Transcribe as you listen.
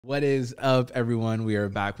What is up, everyone? We are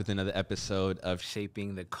back with another episode of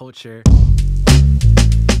Shaping the Culture.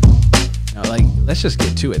 Now, let's just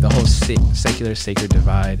get to it. The whole secular sacred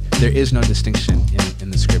divide. There is no distinction in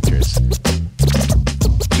the scriptures.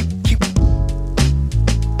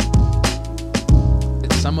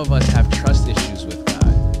 Some of us have trust issues with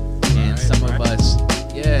God, and some of us,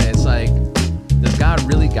 it's like, does God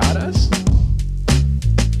really got us?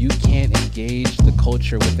 You can't engage the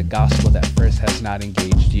culture with the gospel that first has not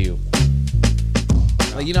engaged you.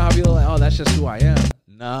 No. Like, you know how people are like, oh, that's just who I am.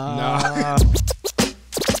 Nah.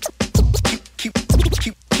 Keep.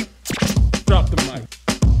 Drop the mic.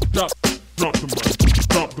 Drop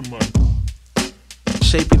the mic.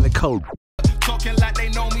 Shaping the code. Talking like they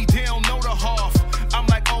know me, they don't know the half. I'm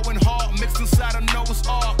like Owen Hart, mixed inside a Noah's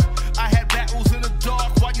Ark. I had battles in the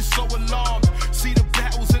dark, why you so alarmed? See the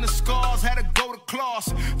battles and the scars, had to go to class.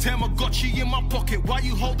 Tamagotchi in my pocket, why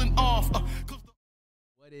you holding off?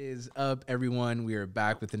 What is up, everyone? We are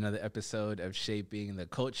back with another episode of Shaping the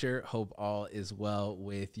Culture. Hope all is well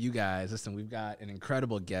with you guys. Listen, we've got an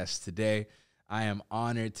incredible guest today. I am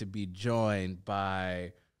honored to be joined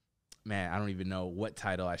by, man, I don't even know what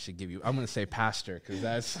title I should give you. I'm going to say pastor because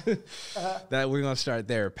that's that we're going to start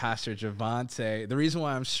there. Pastor Jovonta. The reason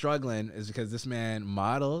why I'm struggling is because this man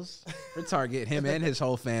models for Target, him and his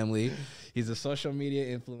whole family. He's a social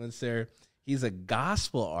media influencer. He's a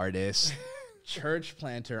gospel artist. Church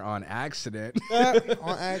planter on accident.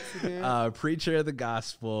 Preacher of the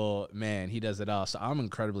gospel. Man, he does it all. So I'm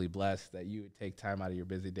incredibly blessed that you would take time out of your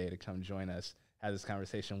busy day to come join us, have this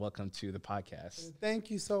conversation. Welcome to the podcast. Thank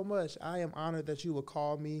you so much. I am honored that you would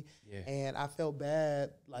call me. Yeah. And I felt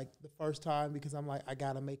bad like the first time because I'm like, I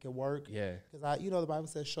got to make it work. Yeah. Because the Bible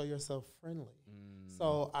says, show yourself friendly.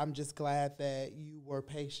 So I'm just glad that you were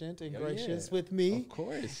patient and gracious with me. Of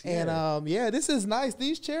course. Yeah. And this is nice.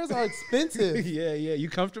 These chairs are expensive. Yeah. You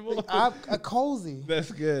comfortable? I'm cozy. That's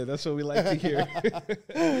good. That's what we like to hear.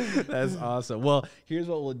 That's awesome. Well, here's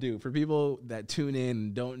what we'll do. For people that tune in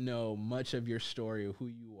and don't know much of your story or who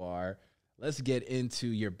you are, let's get into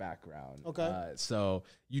your background. Okay. So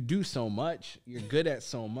you do so much. You're good at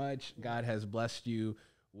so much. God has blessed you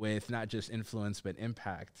with not just influence, but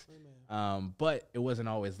impact. But it wasn't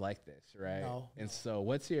always like this, right? No. And so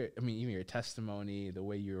even your testimony, the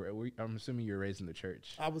way I'm assuming you were raised in the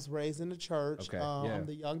church. I was raised in the church. Okay. I'm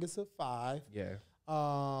the youngest of 5. Yeah.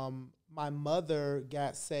 My mother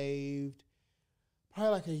got saved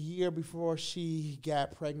probably like a year before she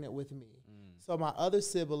got pregnant with me. So my other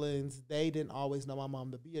siblings, they didn't always know my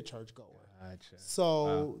mom to be a church goer. Gotcha.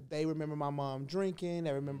 So they remember my mom drinking.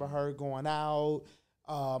 They remember her going out.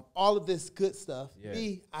 All of this good stuff. Yeah.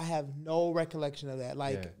 Me, I have no recollection of that.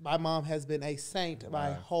 My mom has been a saint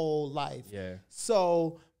my whole life. Yeah.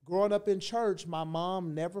 So growing up in church, my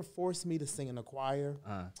mom never forced me to sing in a choir.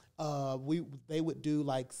 They would do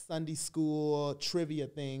like Sunday school trivia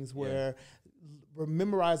things where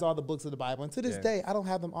memorize all the books of the Bible. And to this day, I don't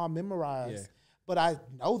have them all memorized. Yeah. But I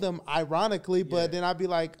know them ironically, but then I'd be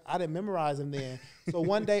like, I didn't memorize them then. So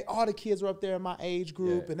one day, all the kids were up there in my age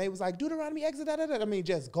group, and they was like, Deuteronomy, Exodus,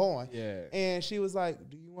 just going. Yeah. And she was like,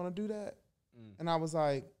 do you want to do that? And I was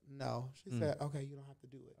like, no. She said, okay, you don't have to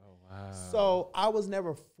do it. Oh, wow. So I was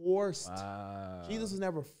never forced. Wow. Jesus was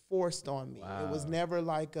never forced on me. Wow. It was never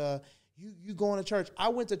like you going to church. I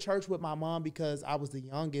went to church with my mom because I was the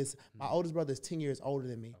youngest. My oldest brother is 10 years older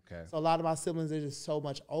than me. Okay. So a lot of my siblings are just so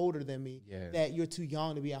much older than me that you're too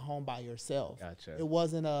young to be at home by yourself. Gotcha. It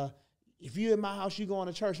wasn't if you're in my house, you going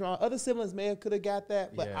to church. My other siblings could have got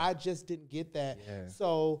that, but I just didn't get that. Yeah.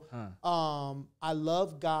 So I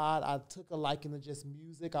love God. I took a liking to just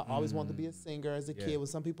music. I always wanted to be a singer as a kid. When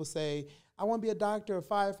some people say, I want to be a doctor or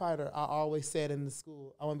firefighter, I always said in the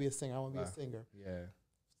school, I want to be a singer. I want to be a singer. Yeah.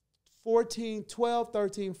 12,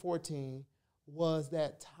 13, 14 was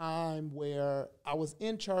that time where I was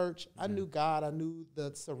in church. I knew God. I knew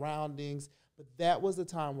the surroundings. But that was the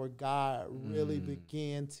time where God really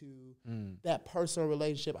began to, that personal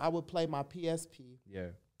relationship. I would play my PSP,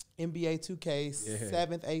 NBA 2K,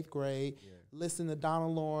 7th, 8th grade, listen to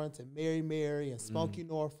Donald Lawrence and Mary and Smokey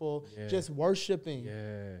Norfolk, just worshiping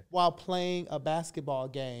while playing a basketball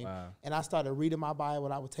game. Wow. And I started reading my Bible,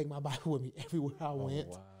 and I would take my Bible with me everywhere I went.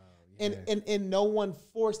 Wow. And no one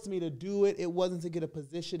forced me to do it. It wasn't to get a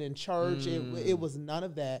position in church. It was none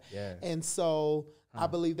of that. Yeah. And so I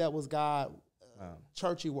believe that was God,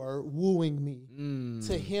 churchy word, wooing me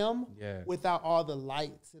to him without all the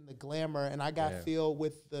lights and the glamour. And I got filled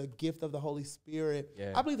with the gift of the Holy Spirit.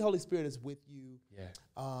 Yeah. I believe the Holy Spirit is with you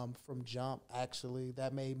from jump, actually.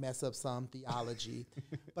 That may mess up some theology.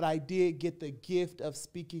 But I did get the gift of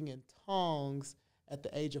speaking in tongues at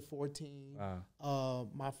the age of 14. Wow.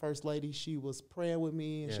 My first lady, she was praying with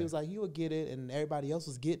me, and Yeah. she was like, "You will get it," and everybody else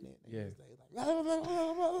was getting it. And Yeah. he was like,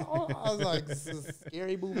 I was like, "This is a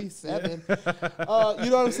scary movie 7." You know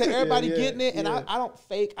what I'm saying? Everybody yeah, getting it, and yeah. I don't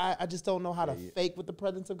fake. I just don't know how to fake with the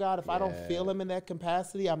presence of God. If I don't Yeah. feel Him in that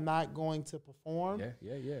capacity, I'm not going to perform.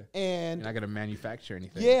 Yeah. And You're not gonna manufacture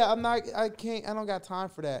anything. yeah, I don't got time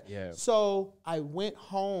for that. Yeah. So I went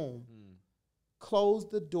home,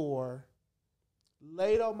 closed the door,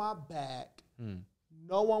 laid on my back.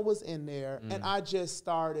 No one was in there, and I just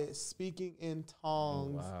started speaking in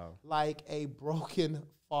tongues wow. like a broken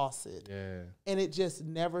faucet. Yeah. And it just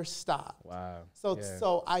never stopped. Wow. So yeah.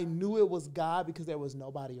 so I knew it was God because there was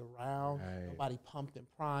nobody around. Right. Nobody pumped and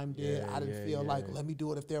primed it. Yeah, I didn't yeah, feel like, yeah. let me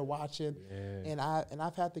do it if they're watching. Yeah. And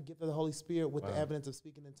I've had the gift of the Holy Spirit with the Wow. evidence of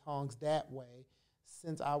speaking in tongues that way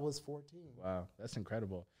since I was 14. Wow, that's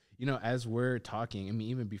incredible. You know, as we're talking, I mean,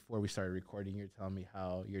 even before we started recording, you're telling me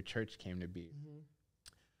how your church came to be.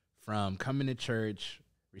 From coming to church,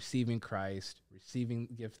 receiving Christ, receiving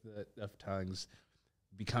the gift of tongues,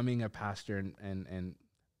 becoming a pastor and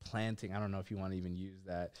planting. I don't know if you want to even use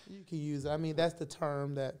that. You can use it. I mean, that's the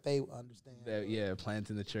term that they understand. Yeah,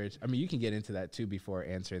 planting the church. I mean, you can get into that too before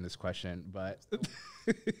answering this question, but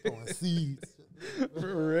Throwing seeds.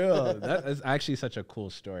 for real, that is actually such a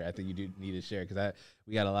cool story. I think you do need to share because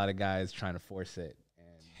we got a lot of guys trying to force it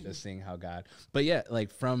and just seeing how God. But yeah,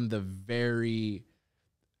 like from the very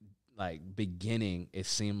beginning, it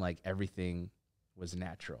seemed like everything was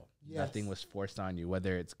natural. Yes. Nothing was forced on you,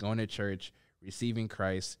 whether it's going to church, receiving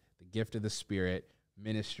Christ, the gift of the Spirit,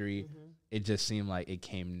 ministry. It just seemed like it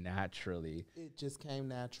came naturally. It just came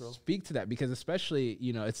natural. Speak to that, because especially,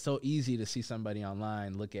 you know, it's so easy to see somebody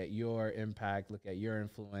online, look at your impact, look at your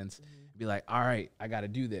influence, be like, all right, I got to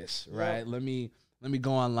do this, right? Let me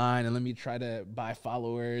go online and let me try to buy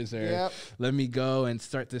followers, or let me go and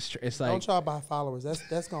start this. It's like, don't try to buy followers.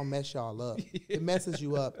 That's gonna mess y'all up. It messes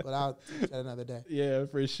you up, but I'll teach that another day. yeah,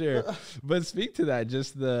 for sure. But speak to that,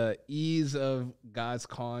 just the ease of God's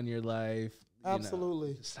call in your life. Absolutely.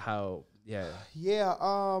 You know, just how, yeah. Yeah.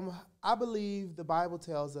 I believe the Bible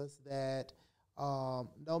tells us that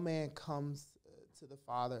no man comes to the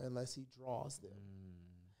Father unless He draws them,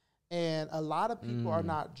 and a lot of people are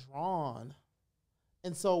not drawn.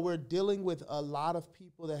 And so we're dealing with a lot of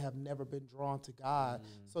people that have never been drawn to God.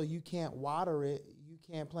 So you can't water it. You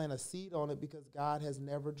can't plant a seed on it because God has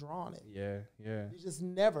never drawn it. Yeah. He's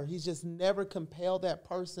just never compelled that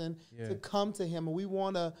person to come to Him. And we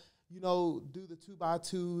want to, do the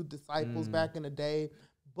 2x2 disciples back in the day.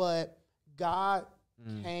 But God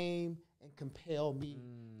came and compelled me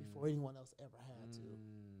before anyone else ever had to.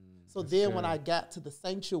 So That's then good. when I got to the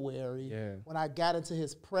sanctuary, when I got into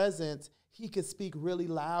His presence, He could speak really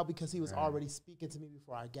loud because He was already speaking to me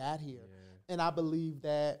before I got here. And I believe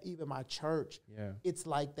that even my church, it's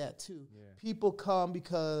like that too. People come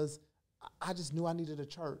because I just knew I needed a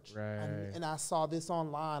church. And I saw this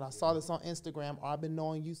online. I saw this on Instagram, or I've been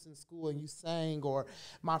knowing you since school and you sang, or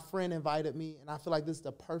my friend invited me, and I feel like this is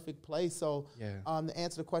the perfect place. So to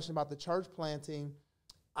answer the question about the church planting,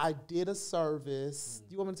 I did a service.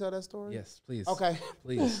 Do you want me to tell that story? Yes, please. Okay.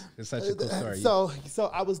 Please. It's such a cool story. So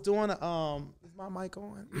I was doing is my mic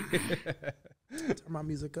on? Turn my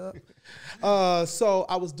music up. So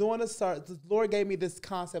I was doing the Lord gave me this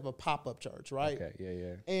concept of pop-up church, right? Okay,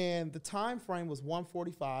 yeah. And the time frame was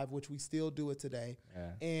 1:45, which we still do it today.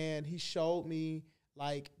 And He showed me,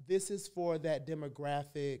 like, this is for that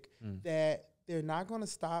demographic that they're not going to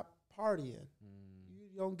stop partying.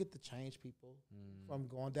 You don't get to change people from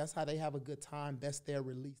going. That's how they have a good time. That's their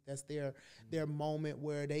release. That's their moment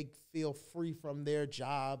where they feel free from their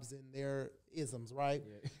jobs and their isms, right?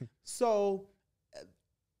 So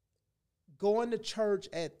going to church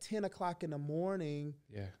at 10 o'clock in the morning,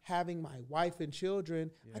 having my wife and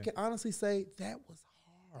children, I can honestly say that was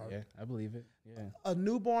hard. Yeah, I believe it. Yeah. A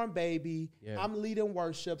newborn baby, I'm leading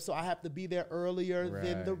worship, so I have to be there earlier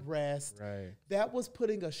than the rest. That was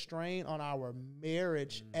putting a strain on our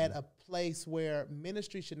marriage at a place where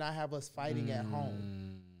ministry should not have us fighting at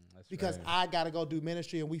home. Because I got to go do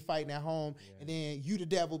ministry and we fighting at home, and then you the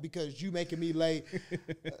devil because you making me late.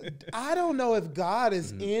 I don't know if God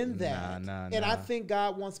is in that. And I think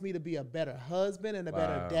God wants me to be a better husband and a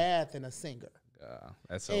better dad than a singer.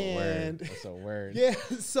 That's a word. That's a word. Yeah,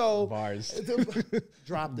 so Bars.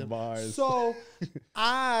 Drop them. Bars. So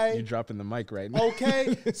You're dropping the mic right now.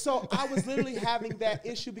 Okay, so I was literally having that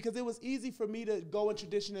issue because it was easy for me to go in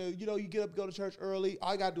traditional, you know, you get up, go to church early.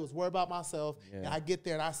 All I got to do is worry about myself. And I get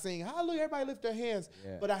there and I sing, hallelujah, everybody lift their hands.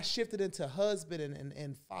 But I shifted into husband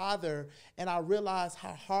and father, and I realized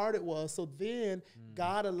how hard it was. So then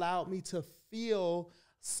God allowed me to feel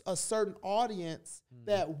a certain audience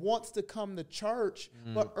that wants to come to church,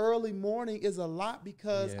 but early morning is a lot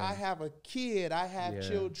because I have a kid, I have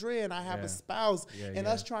children, I have a spouse, and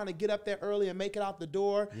us trying to get up there early and make it out the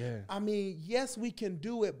door. I mean, yes, we can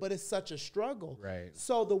do it, but it's such a struggle. Right.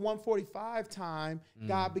 So the 1:45 time,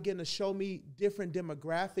 God began to show me different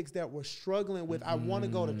demographics that were struggling with, I want to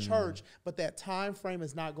go to church, but that time frame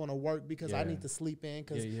is not going to work because I need to sleep in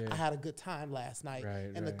because I had a good time last night.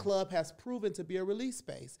 And the club has proven to be a release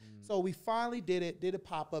space. So we finally did a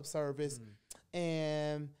pop-up service,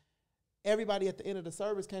 and everybody at the end of the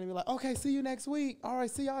service came and be like, okay, see you next week. All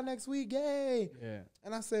right, see y'all next week. Yay.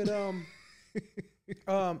 And I said,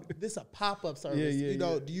 this is a pop-up service. You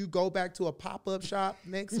know, do you go back to a pop-up shop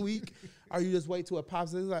next week? Or you just wait to a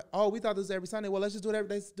pop-up? It's like, oh, we thought this was every Sunday. Well, let's just do it every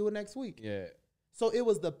day. Let's do it next week. So it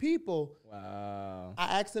was the people. Wow.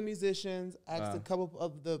 I asked the musicians, asked a couple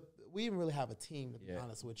of the, we didn't really have a team, to be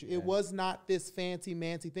honest with you. It was not this fancy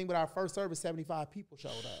thing, but our first service, 75 people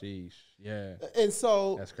showed up. Sheesh. Yeah. And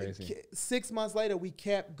so that's crazy. 6 months later, we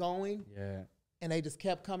kept going. Yeah. And they just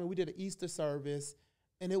kept coming. We did an Easter service,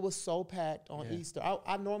 and it was so packed on Easter.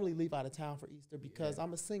 I normally leave out of town for Easter because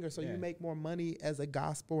I'm a singer, so you make more money as a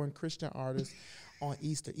gospel and Christian artist on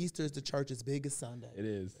Easter. Easter is the church's biggest Sunday. It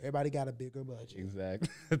is. Everybody got a bigger budget. Exactly.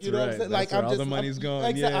 That's you know right. what I'm saying? Like, all the money's going.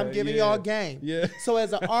 Exactly. I'm giving y'all game. Yeah. So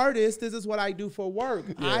as an artist, this is what I do for work.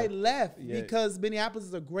 I left because Minneapolis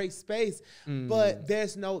is a great space, but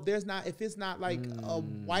there's not, if it's not like a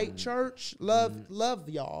white church, love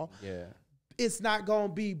y'all. Yeah. It's not going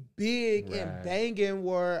to be big and banging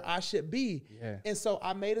where I should be. And so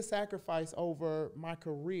I made a sacrifice over my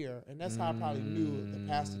career. And that's how I probably knew the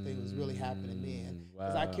pastor thing was really happening then.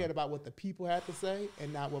 Because I cared about what the people had to say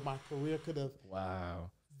and not what my career could have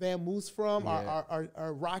Van Moose from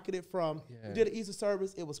or rocketed from. We did an Easter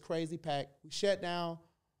service. It was crazy packed. We shut down.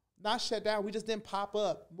 Not shut down. We just didn't pop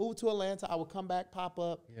up. Moved to Atlanta. I would come back, pop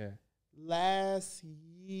up. Last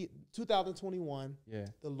year, 2021,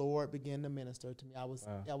 the Lord began to minister to me. I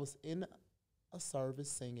was in a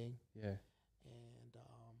service singing. And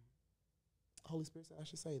Holy Spirit said I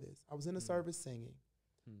should say this. I was in a service singing,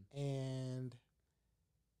 and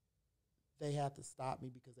they had to stop me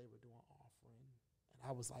because they were doing offering. And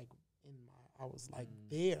I was like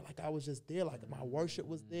there. Like I was just there. Like my worship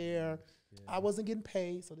was there. I wasn't getting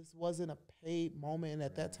paid, so this wasn't a paid moment. And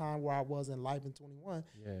at that time where I was in life in 21,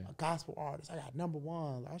 a gospel artist, I got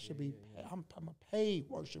 #1. I should be, I'm a paid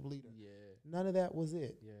worship leader. None of that was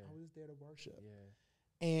it. I was just there to worship.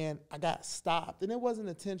 And I got stopped, and it wasn't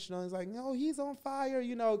intentional. It's like, no, he's on fire,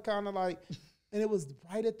 you know, kind of like, and it was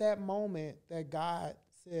right at that moment that God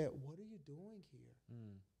said, what are you doing here?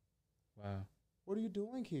 Wow. What are you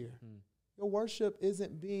doing here? Your worship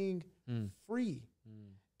isn't being free.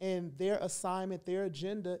 And their assignment, their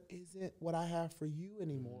agenda isn't what I have for you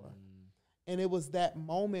anymore. And it was that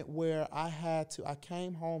moment where I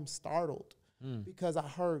came home startled because I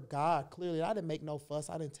heard God clearly. I didn't make no fuss.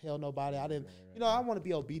 I didn't tell nobody. I didn't, you know, I want to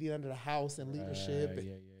be obedient under the house and leadership.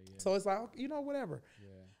 So it's like, you know, whatever.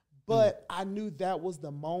 But I knew that was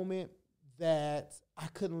the moment that I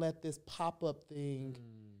couldn't let this pop-up thing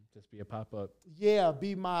just be a pop-up.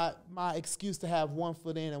 Be my excuse to have 1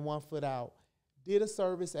 foot in and 1 foot out. Did a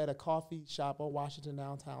service at a coffee shop on Washington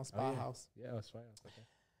downtown, Spy House. Yeah, it was Spy House. Okay.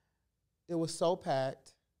 It was so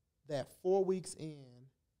packed that 4 weeks in,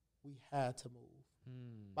 we had to move.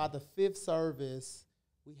 By the 5th service,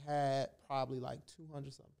 we had probably like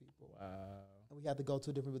 200-something people. Wow. And we had to go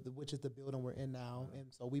to a different, which is the building we're in now. And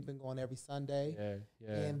so we've been going every Sunday.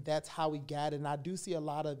 And that's how we got it. And I do see a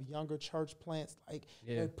lot of younger church plants, like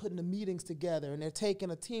they're putting the meetings together and they're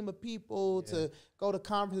taking a team of people to go to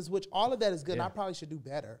conferences, which all of that is good. And I probably should do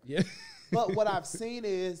better. But what I've seen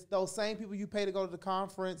is those same people you pay to go to the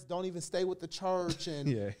conference don't even stay with the church.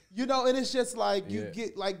 And, you know, and it's just like you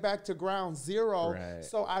get like back to ground zero.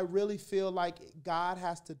 So I really feel like God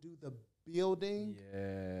has to do the building.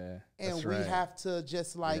 And we have to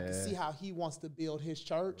just like see how he wants to build his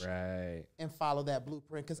church and follow that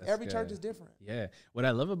blueprint because every church is different. What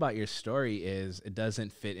I love about your story is it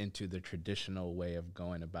doesn't fit into the traditional way of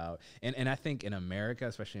going about. And I think in America,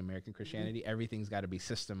 especially American Christianity, everything's got to be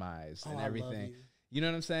systemized and everything. You know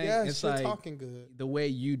what I'm saying? Yeah, it's you're like talking good. the way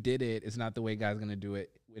you did it is not the way God's gonna do it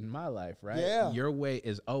in my life, right? Yeah. Your way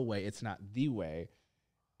is a way. It's not the way.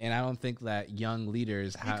 And I don't think that young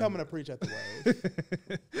leaders You have coming to preach at the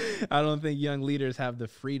Wave. I don't think young leaders have the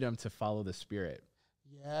freedom to follow the Spirit.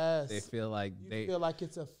 Yes. They feel like you feel like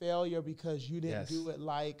it's a failure because you didn't Yes. do it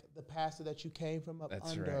like the pastor that you came from up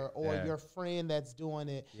That's under, right. or Yeah. your friend that's doing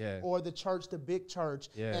it, Yeah. or the church, the big church.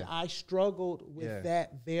 Yeah. And I struggled with Yeah.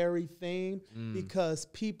 that very thing because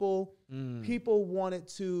people wanted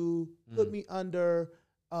to put me under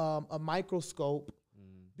a microscope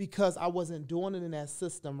because I wasn't doing it in that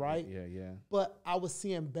system, right? Yeah. But I was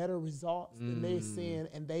seeing better results than they're seeing,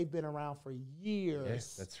 and they've been around for years.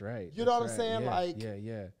 Yes, that's right. You That's know what I'm right. saying? Yeah, Like,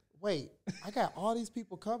 yeah. wait, I got all these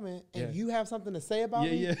people coming, and Yeah. you have something to say about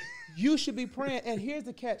me? Yeah. You should be praying. And here's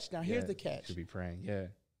the catch. Now, here's Yeah, the catch. Should be praying. Yeah.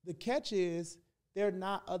 The catch is they're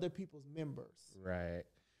not other people's members. Right.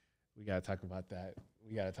 We got to talk about that.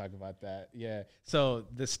 Yeah. So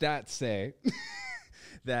the stats say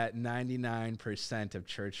that 99% of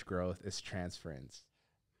church growth is transference.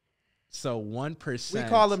 So 1%. We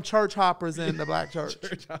call them church hoppers in the black church.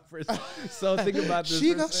 church hoppers. So think about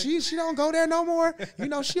this. She don't go there no more. You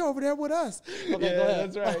know, she over there with us. Okay, Yeah, go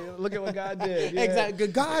ahead. that's right. Look at what God did. Yeah. Exactly.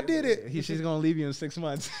 God did it. She's going to leave you in 6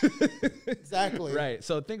 months. Exactly. Right.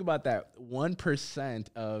 So think about that. 1%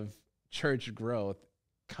 of church growth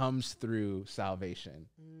comes through salvation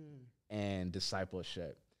and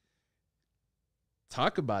discipleship.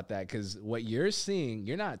 Talk about that, because what you're seeing,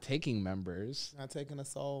 you're not taking members. Not taking a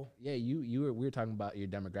soul. Yeah, we were talking about your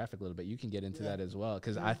demographic a little bit. You can get into that as well,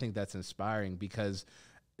 because I think that's inspiring, because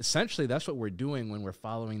essentially that's what we're doing when we're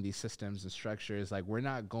following these systems and structures. Like, we're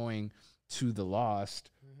not going to the lost.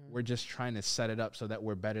 We're just trying to set it up so that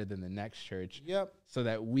we're better than the next church. Yep. So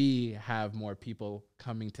that we have more people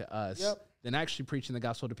coming to us than actually preaching the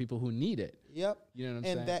gospel to people who need it. Yep. You know what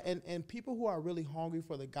I'm saying? And people who are really hungry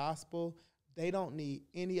for the gospel, they don't need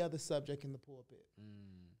any other subject in the pulpit.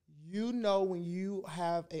 You know, when you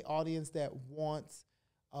have an audience that wants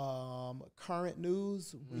current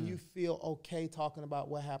news, when you feel okay talking about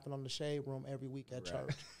what happened on the Shade Room every week at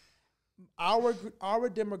church. Our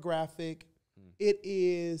demographic, it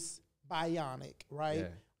is bionic, right? Yeah.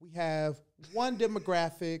 We have one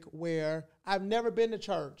demographic where I've never been to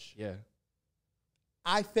church. Yeah.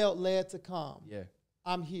 I felt led to come. Yeah.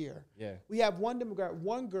 I'm here. Yeah. We have one demographic.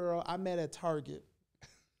 One girl I met at Target,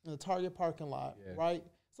 in the Target parking lot, right?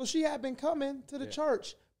 So she had been coming to the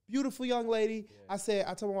church. Beautiful young lady. I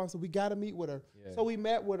told my mom, we got to meet with her. So we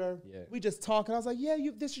met with her. We just talked, and I was like,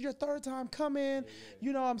 this is your third time coming.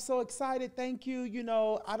 You know, I'm so excited. Thank you. You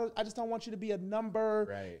know, I just don't want you to be a number.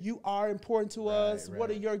 Right. You are important to us. What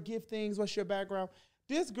are your giftings? What's your background?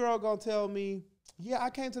 This girl gonna tell me, I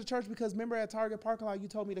came to the church because remember at Target parking lot, you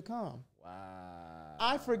told me to come. Wow.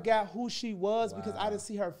 I forgot who she was because I didn't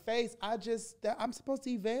see her face. I'm supposed to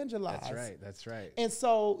evangelize. That's right. And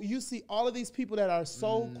so you see all of these people that are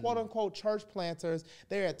so quote unquote church planters.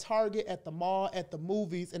 They're at Target, at the mall, at the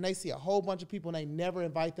movies, and they see a whole bunch of people and they never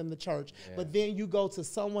invite them to church. But then you go to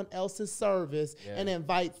someone else's service and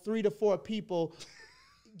invite 3 to 4 people.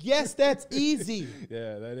 Yes, that's easy.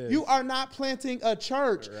 Yeah, that is. You are not planting a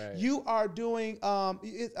church. Right. You are doing,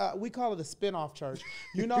 we call it a spin-off church.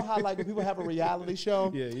 You know how like when people have a reality show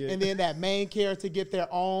and then that main character get their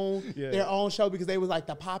own show because they was like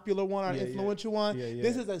the popular one or influential one.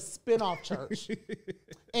 This is a spin-off church.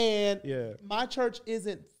 And my church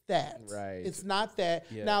isn't that. Right. It's not that.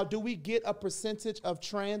 Now, do we get a percentage of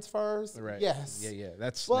transfers? Right. Yes. Yeah.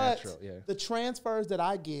 That's But natural. Yeah. the transfers that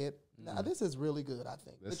I get, now this is really good, I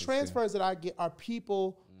think. This the is transfers that I get are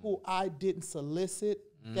people who I didn't solicit.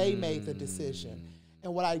 They made the decision.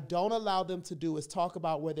 And what I don't allow them to do is talk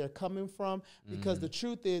about where they're coming from, because the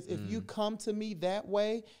truth is, if you come to me that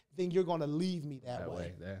way, then you're going to leave me that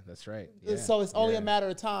way. Yeah, that's right. Yeah. So it's only a matter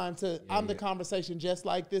of time to I'm the conversation just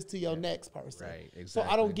like this to your next person. Right, exactly. So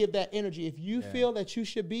I don't give that energy. If you feel that you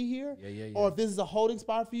should be here, or if this is a holding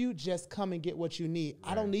spot for you, just come and get what you need.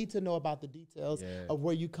 I don't need to know about the details of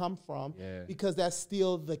where you come from, because that's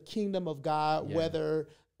still the kingdom of God, whether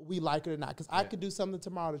we like it or not. Because I could do something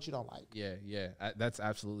tomorrow that you don't like. That's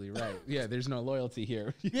absolutely right. There's no loyalty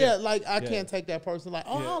here. Like I can't take that person like,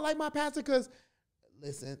 I don't like my pastor because,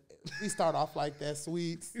 listen, we start off like that,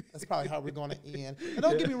 sweets. That's probably how we're going to end. And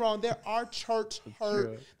don't get me wrong, there are church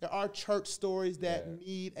hurt. There are church stories that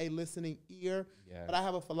need a listening ear. But I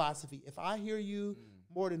have a philosophy. If I hear you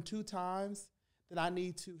more than 2 times, then I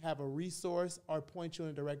need to have a resource or point you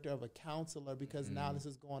in the director of a counselor, because now this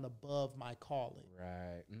is going above my calling.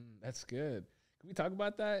 Right. That's good. Can we talk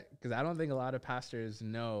about that? Because I don't think a lot of pastors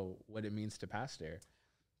know what it means to pastor.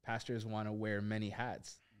 pastors want to wear many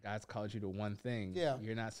hats. God's called you to one thing. Yeah.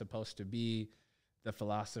 You're not supposed to be the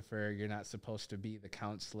philosopher. You're not supposed to be the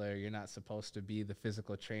counselor. You're not supposed to be the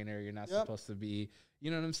physical trainer. You're not supposed to be,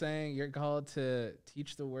 you know what I'm saying? You're called to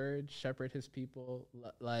teach the word, shepherd his people.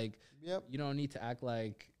 Like, you don't need to act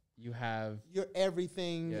like you have. You're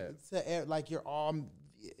everything. Like you're all.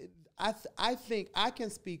 I think I can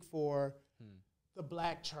speak for the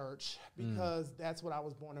Black church because that's what I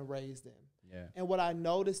was born and raised in. Yeah. And what I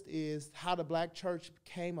noticed is how the Black church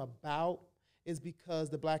came about is because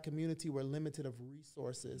the Black community were limited of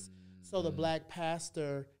resources. So the Black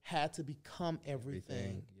pastor had to become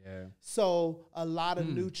everything. Yeah. So a lot of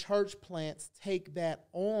new church plants take that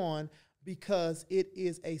on because it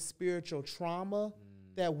is a spiritual trauma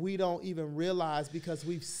that we don't even realize because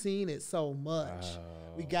we've seen it so much.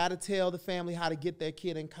 We got to tell the family how to get their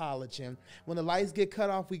kid in college. And when the lights get cut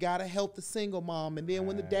off, we got to help the single mom. And then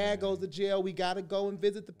when the dad goes to jail, we got to go and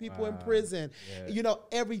visit the people in prison. You know,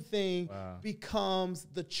 everything becomes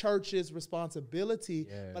the church's responsibility.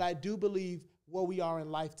 But I do believe where we are in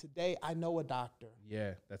life today, I know a doctor.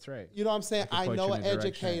 Yeah, that's right. You know what I'm saying? I know an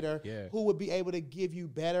educator who would be able to give you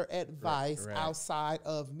better advice outside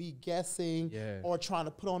of me guessing or trying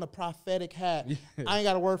to put on a prophetic hat. I ain't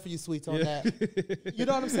got a word for you, sweets, on that. You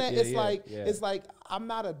know what I'm saying? It's like I'm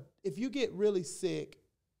not a. If you get really sick,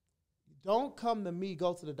 don't come to me.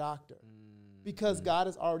 Go to the doctor because God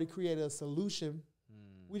has already created a solution.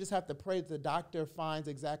 We just have to pray that the doctor finds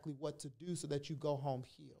exactly what to do so that you go home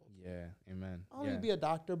healed. Yeah, amen. I don't need to be a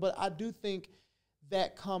doctor, but I do think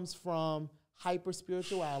that comes from hyper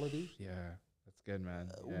spirituality. Yeah, that's good,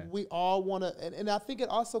 man. We all want to, and I think it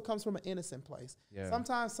also comes from an innocent place. Yeah.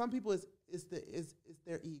 Sometimes some people is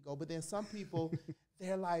their ego, but then some people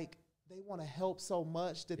they're like they want to help so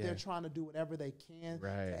much that they're trying to do whatever they can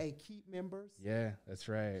to keep members. Yeah, that's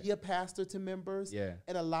right. Be a pastor to members. Yeah,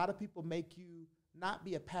 and a lot of people make you not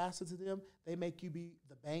be a pastor to them. They make you be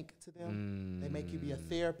the bank to them. They make you be a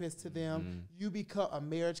therapist to them. You become a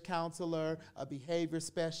marriage counselor, a behavior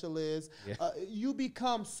specialist. You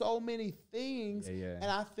become so many things. And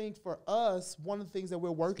I think for us, one of the things that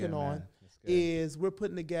we're working on is we're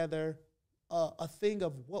putting together a thing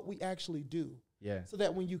of what we actually do. So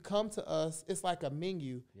that when you come to us, it's like a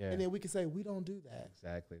menu. And then we can say, we don't do that.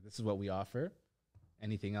 Exactly. This is what we offer.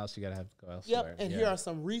 Anything else, you got to have to go elsewhere. And here are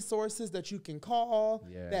some resources that you can call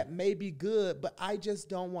that may be good, but I just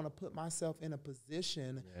don't want to put myself in a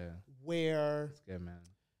position where that's good, man.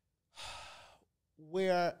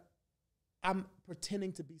 Where I'm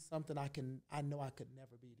pretending to be something I know I could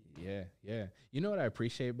never be to you. Yeah. You know what I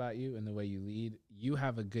appreciate about you and the way you lead? You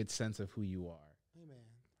have a good sense of who you are. Amen.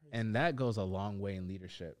 And that goes a long way in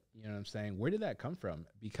leadership. You know what I'm saying? Where did that come from?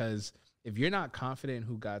 Because if you're not confident in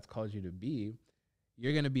who God's called you to be,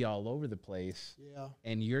 you're going to be all over the place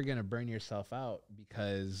and you're going to burn yourself out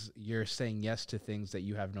because you're saying yes to things that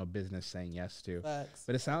you have no business saying yes to. Facts.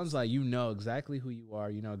 But it sounds like you know exactly who you are.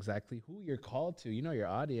 You know exactly who you're called to. You know your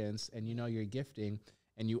audience and you know your gifting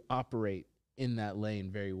and you operate in that lane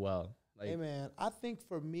very well. Like, hey, man, I think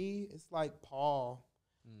for me, it's like Paul.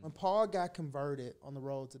 When Paul got converted on the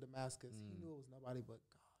road to Damascus, he knew it was nobody but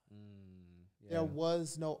God. There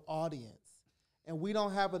was no audience. And we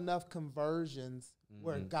don't have enough conversions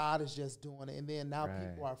where God is just doing it. And then now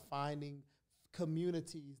people are finding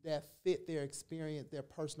communities that fit their experience, their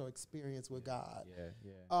personal experience with God.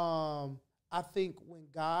 I think when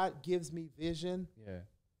God gives me vision,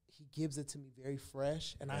 he gives it to me very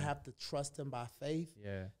fresh, and I have to trust him by faith.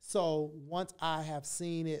 So once I have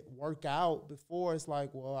seen it work out before, it's like,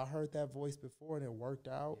 well, I heard that voice before and it worked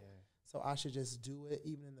out. So I should just do it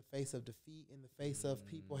even in the face of defeat, in the face of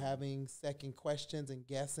people having second questions and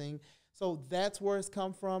guessing. So that's where it's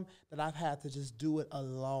come from, that I've had to just do it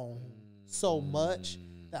alone so much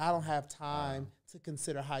that I don't have time to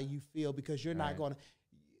consider how you feel, because you're not going to,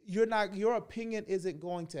 your opinion isn't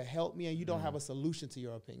going to help me, and you don't have a solution to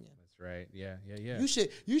your opinion. Right. Yeah. You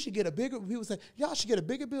should get a bigger, people say, y'all should get a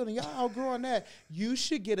bigger building. Y'all outgrowing that. You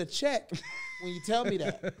should get a check when you tell me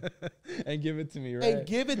that. And give it to me, right? And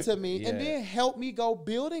give it to me, and then help me go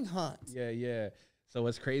building hunt. Yeah. So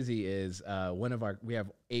what's crazy is we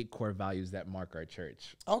have 8 core values that mark our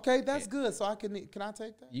church. Okay, that's good. So can I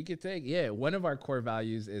take that? You can take, one of our core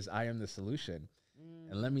values is I am the solution.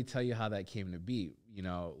 And let me tell you how that came to be. You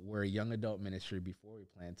know, we're a young adult ministry before we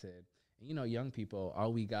planted. You know, young people,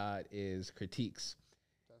 all we got is critiques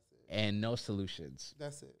and no solutions.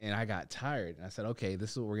 That's it. And I got tired. And I said, okay,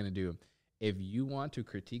 this is what we're going to do. If you want to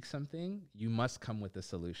critique something, you must come with a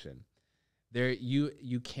solution.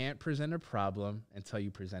 You can't present a problem until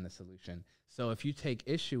you present a solution. So if you take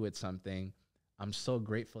issue with something, I'm so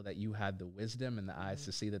grateful that you had the wisdom and the eyes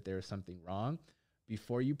to see that there is something wrong.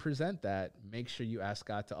 Before you present that, make sure you ask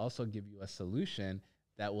God to also give you a solution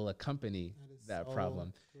that will accompany that so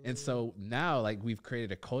problem. good. And so now, like, we've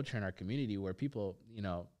created a culture in our community where people, you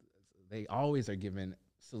know, they always are given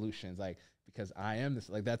solutions, like, because I am this,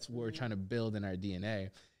 like, that's what we're trying to build in our DNA.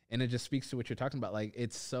 And it just speaks to what you're talking about. Like,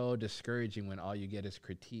 it's so discouraging when all you get is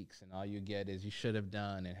critiques and all you get is you should have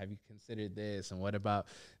done, and have you considered this, and what about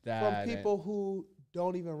that? From people who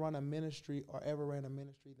don't even run a ministry or ever ran a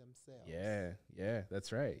ministry themselves. Yeah,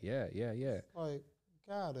 that's right. Yeah. Like,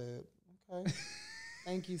 got it. Okay.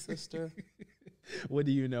 Thank you, sister. What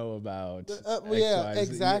do you know about? Yeah, XYZ?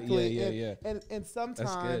 exactly. Yeah. And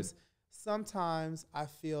sometimes I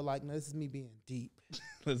feel like, now this is me being deep.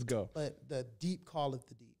 Let's go. But the deep calleth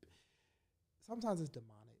the deep. Sometimes it's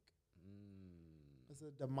demonic. It's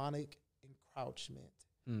a demonic encroachment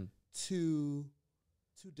to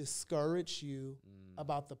discourage you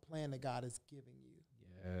about the plan that God has given you.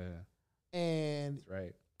 Yeah. And That's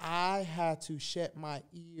right. I had to shut my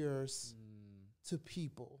ears to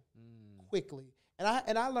people quickly.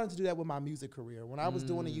 And I learned to do that with my music career. When I was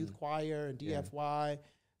doing the youth choir and DFY,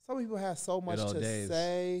 some people had so much to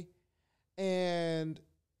say. And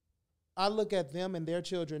I look at them and their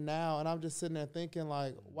children now, and I'm just sitting there thinking,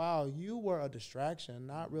 like, wow, you were a distraction,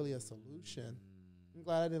 not really a solution. I'm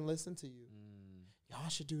glad I didn't listen to you. Y'all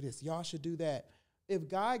should do this. Y'all should do that. If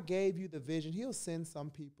God gave you the vision, he'll send some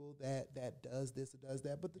people that does this or does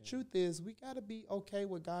that. But the truth is, we got to be okay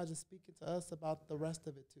with God just speaking to us about the rest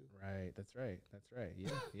of it too. Right. That's right.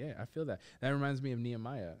 Yeah, I feel that. That reminds me of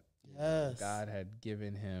Nehemiah. Yes. God had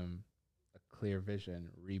given him a clear vision,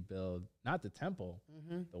 rebuild, not the temple,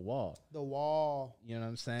 the wall. The wall. You know what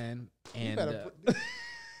I'm saying? You And better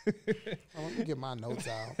let me get my notes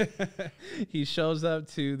out. he shows up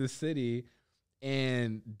to the city,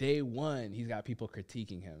 and day one, he's got people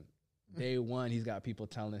critiquing him. Day one, he's got people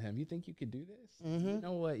telling him, you think you could do this? You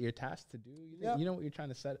know what you're tasked to do? You know what you're trying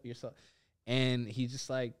to set yourself? And he's just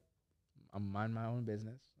like, I'm mind my own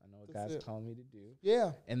business. I know what God's calling me to do.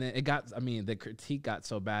 Yeah. And then the critique got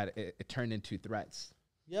so bad, it turned into threats.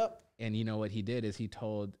 Yep. And you know what he did is he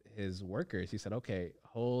told his workers, he said, okay,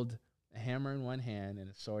 hold a hammer in one hand and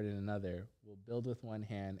a sword in another. We'll build with one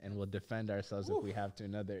hand and we'll defend ourselves if we have to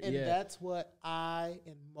another. And that's what I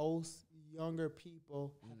and most younger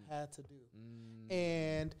people have had to do.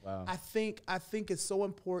 And I think it's so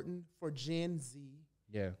important for Gen Z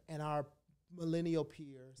and our millennial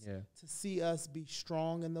peers to see us be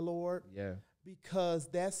strong in the Lord. Yeah. Because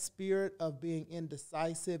that spirit of being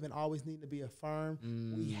indecisive and always needing to be affirmed,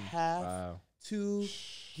 we have to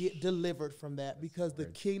get delivered from that, because the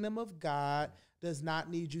kingdom of God does not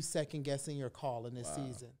need you second guessing your call in this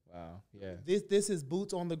season. Wow. Yeah. This is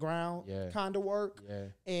boots on the ground kind of work.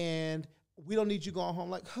 Yeah. And we don't need you going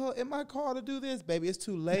home like, huh, am I called to do this? Baby, it's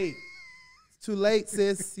too late. It's too late,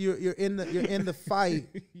 sis. You're in the fight.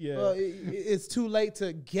 It's too late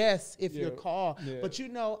to guess if you're called. But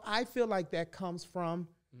I feel like that comes from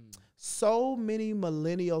so many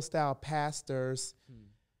millennial style pastors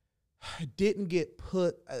didn't get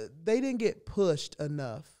pushed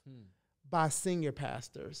enough by senior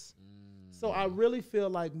pastors. So I really feel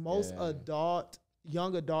like most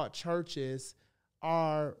young adult churches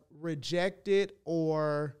are rejected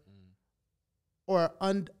or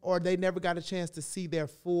they never got a chance to see their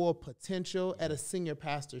full potential at a senior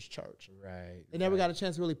pastor's church. Right. They never got a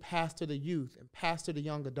chance to really pastor the youth and pastor the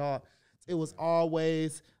young adult. It was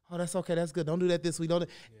always, oh, that's okay, that's good. Don't do that this week.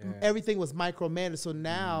 Everything was micromanaged. So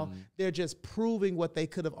now they're just proving what they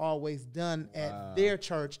could have always done at their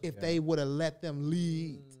church if they would have let them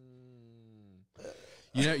lead.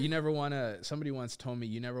 You never want to, somebody once told me,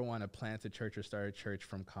 you never want to plant a church or start a church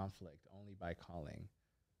from conflict, only by calling.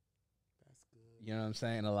 That's good. You know what I'm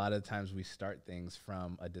saying? A lot of times we start things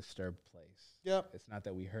from a disturbed place. Yep. It's not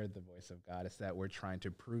that we heard the voice of God. It's that we're trying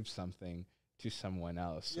to prove something to someone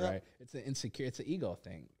else, right? It's an ego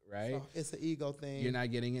thing, right? So it's an ego thing. You're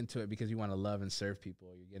not getting into it because you want to love and serve people.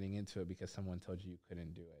 You're getting into it because someone told you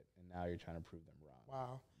couldn't do it, and now you're trying to prove them wrong.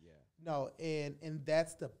 Wow. Yeah. No, and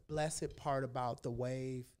that's the blessed part about the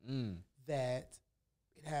wave, that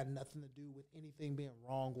it had nothing to do with anything being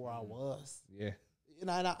wrong where I was. Yeah.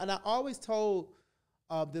 And I always told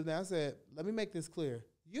them, I said, let me make this clear.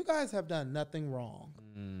 You guys have done nothing wrong.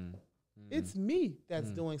 It's me that's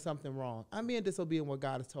doing something wrong. I'm being disobedient what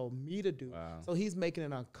God has told me to do. Wow. So he's making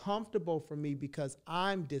it uncomfortable for me because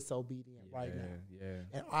I'm disobedient right now. Yeah.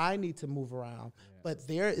 And I need to move around. Yeah. But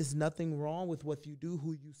there is nothing wrong with what you do,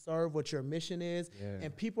 who you serve, what your mission is. Yeah.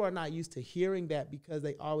 And people are not used to hearing that because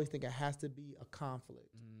they always think it has to be a conflict.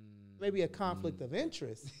 maybe a conflict of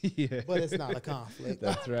interest, Yeah. but it's not a conflict.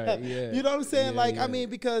 That's right. Yeah. You know what I'm saying? Yeah, Like, yeah. I mean,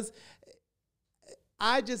 because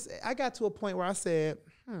I got to a point where I said,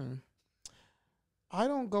 I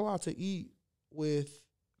don't go out to eat with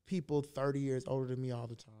people 30 years older than me all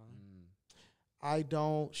the time. I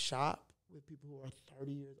don't shop with people who are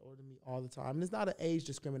 30 years older than me all the time. And it's not an age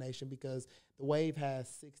discrimination because the wave has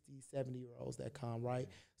 60, 70-year-olds that come, right?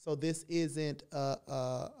 So this isn't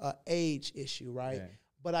a age issue, right? Yeah.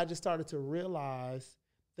 But I just started to realize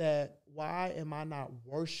that why am I not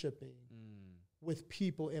worshiping with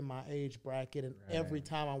people in my age bracket, and every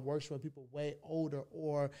time I'm worshiping with people way older,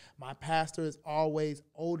 or my pastor is always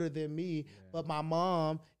older than me, but my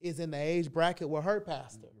mom is in the age bracket with her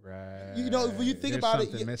pastor. Right. You know, when you think There's about it,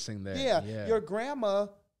 something missing there. Yeah, your grandma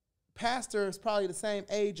pastor is probably the same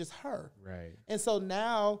age as her. Right. And so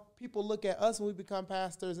now people look at us when we become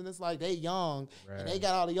pastors, and it's like they young, and they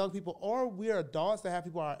got all the young people, or we're adults that have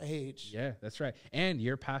people our age. Yeah, that's right. And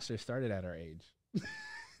your pastor started at our age.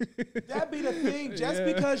 That be the thing. Just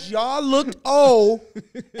because y'all looked old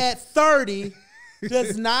at 30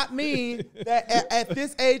 does not mean that at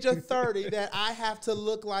this age of 30 that I have to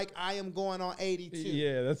look like I am going on 82.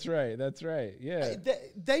 Yeah, that's right. That's right. Yeah.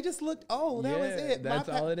 They just looked old. That was it. That's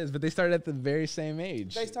all it is. But they started at the very same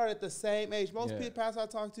age. They started at the same age. Most people pastors I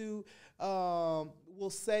talk to will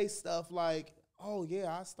say stuff like, oh,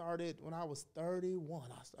 yeah, I started when I was 31.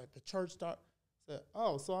 The church started.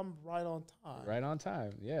 Oh, so I'm right on time. Right on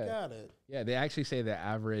time, yeah. Got it. Yeah, they actually say the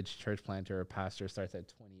average church planter or pastor starts at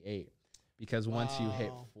 28 because once you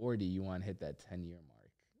hit 40, you want to hit that 10-year mark,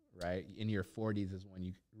 right? In your 40s is when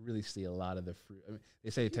you really see a lot of the fruit. I mean, they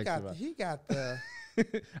say it takes about. He got the.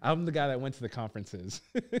 I'm the guy that went to the conferences.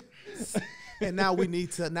 And now I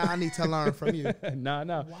need to learn from you. No.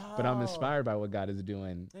 Wow. But I'm inspired by what God is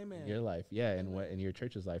doing Amen. in your life, and what in your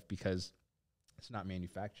church's life, because it's not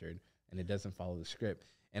manufactured. And it doesn't follow the script.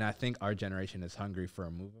 And I think our generation is hungry for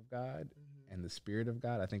a move of God and the Spirit of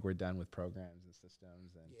God. I think we're done with programs and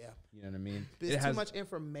systems. And you know what I mean? There's too much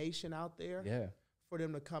information out there for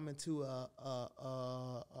them to come into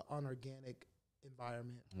a unorganic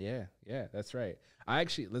environment. Yeah, that's right.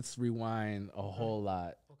 Let's rewind a whole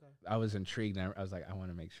lot. Okay. I was intrigued. And I was like, I want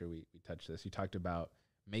to make sure we touch this. You talked about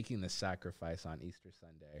making the sacrifice on Easter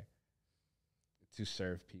Sunday to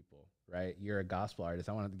serve people. Right, you're a gospel artist.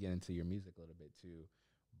 I wanted to get into your music a little bit too,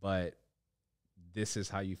 but this is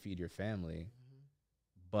how you feed your family.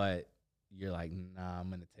 But you're like, nah, I'm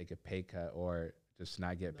gonna take a pay cut or just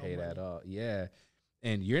not get paid at all. Yeah,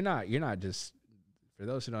 and you're not just. For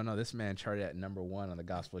those who don't know, this man charted at #1 on the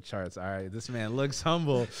gospel charts. All right, this man looks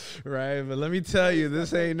humble, right? But let me tell you,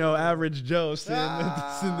 this ain't no average Joe sitting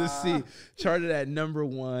in the seat. Charted at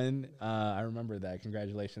 #1. I remember that.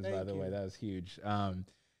 Congratulations, by the way. That was huge.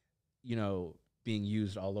 You know, being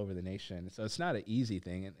used all over the nation. So it's not an easy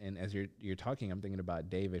thing. And as you're talking, I'm thinking about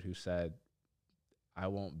David, who said, I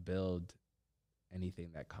won't build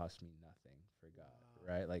anything that costs me nothing for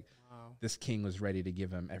God, right? Like this king was ready to give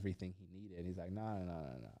him everything he needed. He's like, no.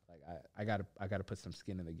 Like I gotta put some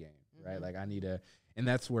skin in the game, right? Like I need to, and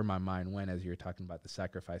that's where my mind went as you were talking about the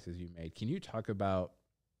sacrifices you made. Can you talk about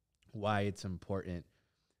why it's important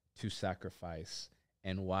to sacrifice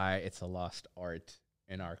and why it's a lost art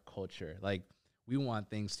in our culture? Like we want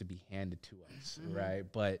things to be handed to us, right?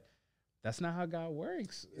 But that's not how God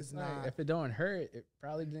works. It's not. If it don't hurt, it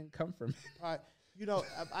probably didn't come from it. You know,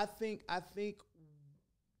 I think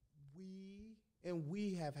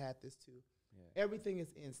we have had this too. Yeah. Everything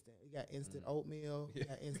is instant. You got instant oatmeal. You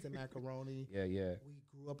got instant macaroni. Yeah. We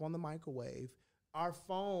grew up on the microwave. Our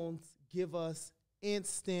phones give us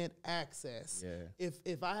instant access. Yeah.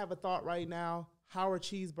 If I have a thought right now, how are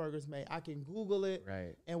cheeseburgers made? I can Google it,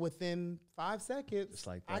 right? And within 5 seconds, just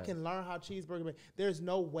like that, I can learn how cheeseburgers made. There's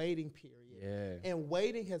no waiting period. Yeah. And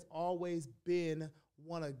waiting has always been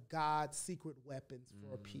one of God's secret weapons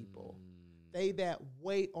for people. They that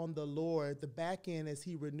wait on the Lord, the back end is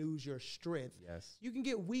He renews your strength. Yes. You can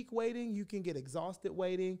get weak waiting, you can get exhausted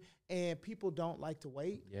waiting, and people don't like to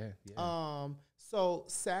wait. Yeah. So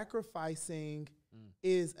sacrificing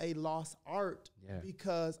is a lost art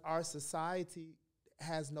because our society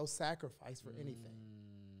has no sacrifice for anything.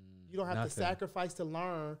 You don't have to sacrifice to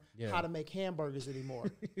learn how to make hamburgers anymore.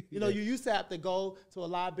 You know, you used to have to go to a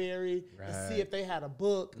library and see if they had a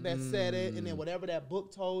book that said it, and then whatever that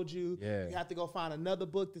book told you, you have to go find another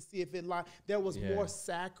book to see if it lined. There was more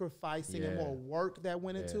sacrificing and more work that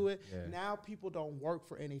went into it. Now people don't work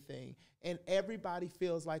for anything. And everybody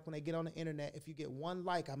feels like when they get on the internet, if you get one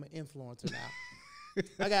like, I'm an influencer now.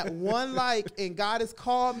 I got one like, and God has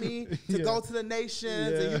called me to go to the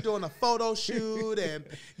nations, and you're doing a photo shoot, and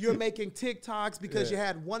you're making TikToks because you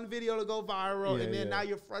had one video to go viral, and then now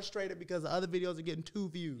you're frustrated because the other videos are getting 2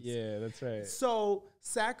 views. Yeah, that's right. So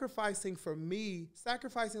sacrificing for me,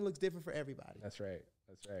 sacrificing looks different for everybody. That's right.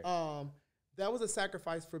 That's right. That was a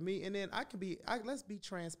sacrifice for me, and then let's be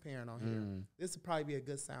transparent on here. This would probably be a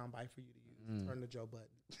good soundbite for you to use. Turn the Joe button.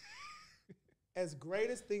 As great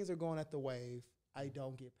as things are going at the Wave, I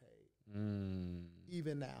don't get paid.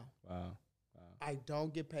 Even now. Wow. I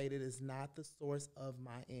don't get paid. It is not the source of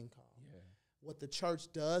my income. Yeah. What the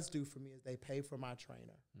church does do for me is they pay for my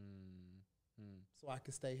trainer. So I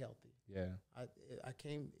can stay healthy. Yeah. I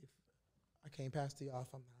can't pass to you off.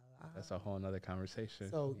 That's a whole nother conversation.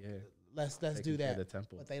 So let's do that. The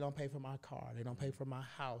temple. But they don't pay for my car. They don't pay for my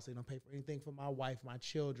house. They don't pay for anything for my wife, my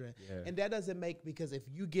children. Yeah. And that doesn't make, because if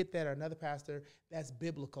you get that or another pastor, that's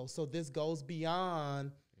biblical. So this goes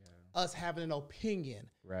beyond us having an opinion.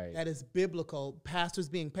 Right. That is biblical. Pastors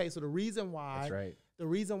being paid. So the reason why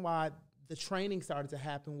the training started to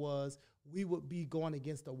happen was we would be going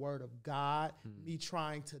against the word of God, me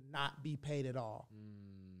trying to not be paid at all.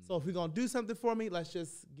 So if we're going to do something for me, let's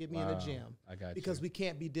just get me in the gym. I got because we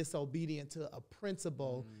can't be disobedient to a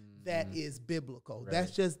principle that is biblical. Right.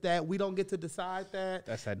 That's just that. We don't get to decide that.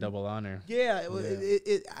 That's that double honor. Yeah.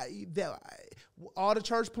 All the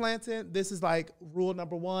church planting, this is like rule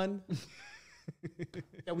number 1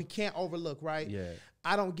 that we can't overlook, right? Yeah.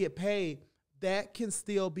 I don't get paid. That can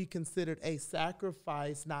still be considered a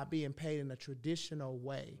sacrifice, not being paid in a traditional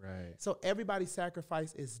way. Right. So everybody's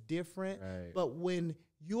sacrifice is different. Right. But when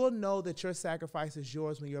you'll know that your sacrifice is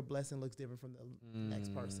yours when your blessing looks different from the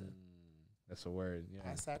next person. That's a word.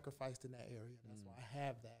 Yeah. I sacrificed in that area. That's why I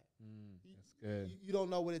have that. That's good. You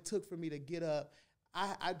don't know what it took for me to get up.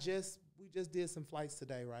 We just did some flights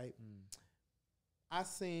today, right? I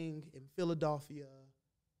sing in Philadelphia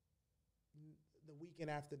the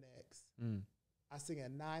weekend after next. I sing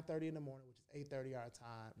at 9:30 in the morning, which is 8:30 our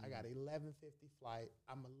time. I got 11:50 flight.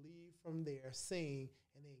 I'm going to leave from there, sing,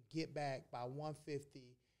 and then get back by 1:50,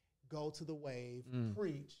 go to the Wave,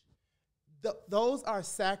 preach. Those are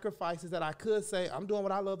sacrifices that I could say, I'm doing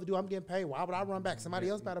what I love to do. I'm getting paid. Why would I run back? Somebody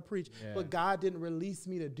else better preach. Yeah. But God didn't release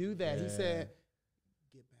me to do that. He said,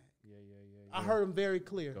 get back. I heard him very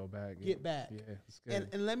clear. Go back. Get back. Yeah, it's good.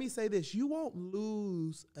 And let me say this. You won't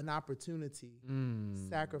lose an opportunity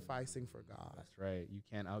sacrificing for God. That's right. You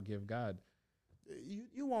can't outgive God.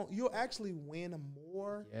 You won't. You'll actually win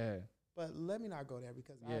more. Yeah. But let me not go there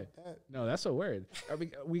because no, that's a word.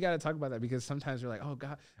 We got to talk about that because sometimes we're like, oh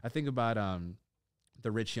God. I think about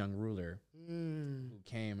the rich young ruler who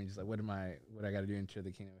came and he's like, what I got to do to enter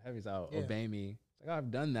the kingdom of heaven? He's like, obey me. It's like, oh,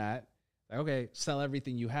 I've done that. Like, okay, sell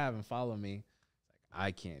everything you have and follow me. It's like,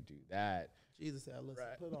 I can't do that. Jesus said, listen,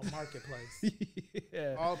 put it on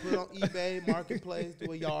Marketplace. All put it on eBay, Marketplace,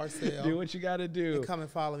 do a yard sale. Do what you got to do. And come and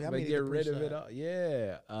follow me. But get rid of it all.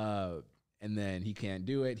 Yeah. And then he can't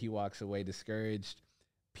do it. He walks away discouraged.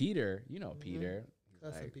 Peter, Peter.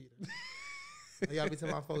 Cussing like, Peter. I gotta be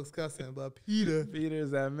telling my folks cussing, but Peter's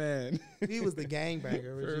that man. He was the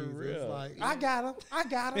gangbanger with Jesus. Real. Like, I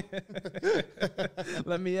got him.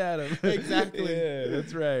 Let me at him. Exactly. Yeah,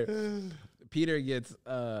 that's right. Peter gets,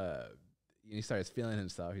 he starts feeling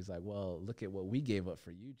himself. He's like, well, look at what we gave up for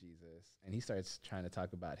you, Jesus. And he starts trying to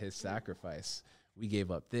talk about his sacrifice. We gave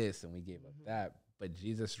up this and we gave up that. But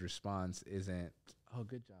Jesus' response isn't, oh,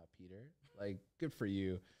 good job, Peter. Like, good for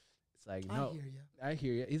you. It's like, no, I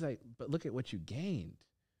hear you. He's like, but look at what you gained.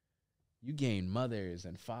 You gained mothers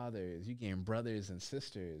and fathers. You gained brothers and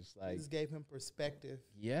sisters. Like, Jesus gave him perspective.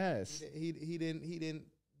 Yes. He didn't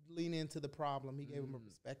lean into the problem. He gave him a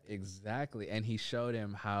perspective. Exactly. And he showed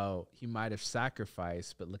him how he might have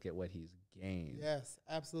sacrificed, but look at what he's gained. Yes,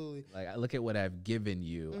 absolutely. Like, look at what I've given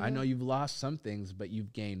you. I know you've lost some things, but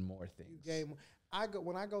you've gained more things.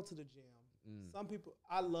 When I go to the gym, some people,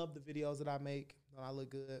 I love the videos that I make. When I look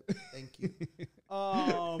good, thank you.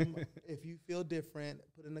 If you feel different,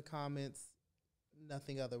 put in the comments,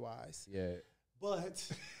 nothing otherwise. Yeah. But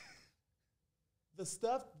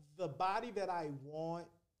the body that I want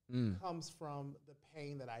comes from the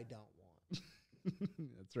pain that I don't want.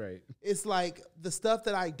 That's right. It's like the stuff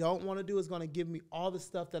that I don't want to do is going to give me all the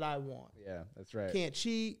stuff that I want. Yeah, that's right. Can't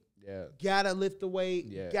cheat. Yeah. Gotta lift the weight.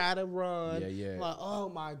 Yeah. Gotta run. Yeah. Like, oh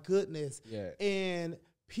my goodness. Yeah. And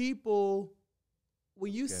people,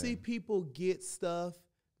 when you see people get stuff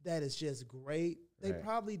that is just great, they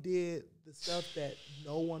probably did the stuff that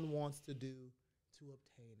no one wants to do to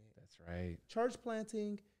obtain it. That's right. Church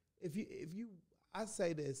planting, if you I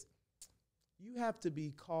say this, you have to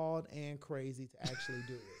be called and crazy to actually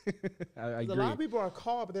do it. I agree. A lot of people are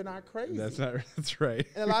called, but they're not crazy. That's right.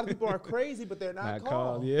 And a lot of people are crazy, but they're not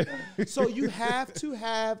called. Yeah. So you have to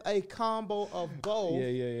have a combo of both.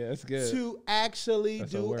 Yeah. That's good. To actually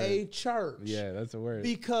do a church. Yeah, that's a word.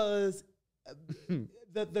 Because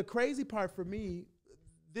the crazy part for me,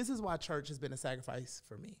 this is why church has been a sacrifice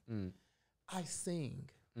for me. I sing.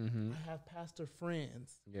 I have pastor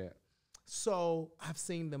friends. Yeah. So I've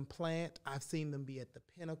seen them plant. I've seen them be at the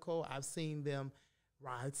pinnacle. I've seen them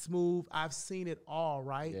ride smooth. I've seen it all,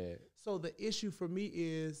 right? Yeah. So the issue for me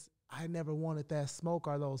is I never wanted that smoke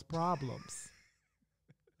or those problems.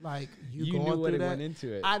 Like you going knew what through it that. went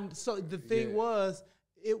into it. So the thing was,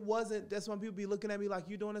 it wasn't. That's when people be looking at me like,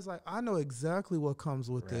 you doing this? Like, I know exactly what comes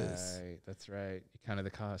with this. Right. That's right. Kind of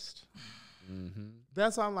the cost.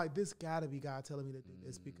 That's why I'm like, this gotta be God telling me to do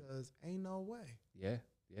this because ain't no way. Yeah.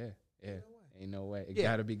 Ain't no way. It Yeah.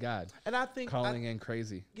 gotta be God. And I think calling in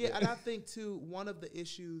crazy. Yeah, and I think too, one of the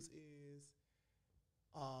issues is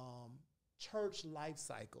church life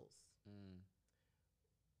cycles.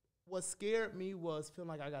 What scared me was feeling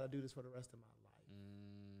like I got to do this for the rest of my life.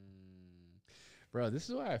 Bro, this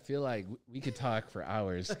is why I feel like we could talk for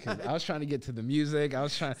hours. 'Cause I was trying to get to the music. I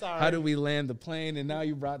was trying, how do we land the plane? And now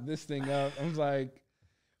you brought this thing up. I was like,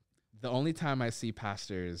 the only time I see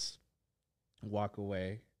pastors walk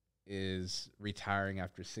away is retiring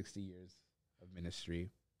after 60 years of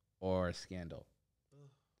ministry or a scandal.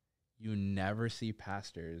 You never see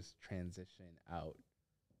pastors transition out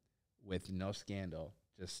with no scandal,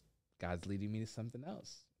 just God's leading me to something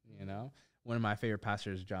else, you know? One of my favorite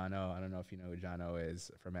pastors, John O., I don't know if you know who John O. is,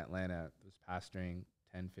 from Atlanta, was pastoring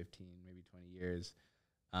 10, 15, maybe 20 years,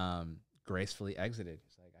 gracefully exited.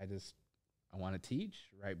 He's like, I want to teach,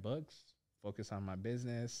 write books, focus on my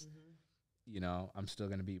business. You know, I'm still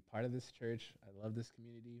going to be part of this church. I love this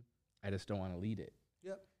community. I just don't want to lead it.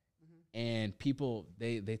 Yep. And people,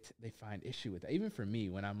 they find issue with that. Even for me,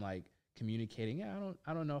 when I'm like communicating,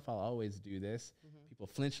 I don't know if I'll always do this. People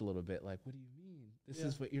flinch a little bit, like, what do you mean? This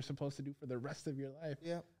is what you're supposed to do for the rest of your life.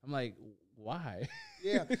 Yeah. I'm like, why?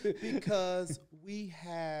 Yeah, because we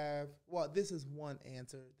have, well, this is one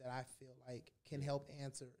answer that I feel like can help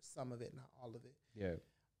answer some of it, not all of it. Yeah.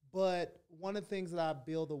 But one of the things that I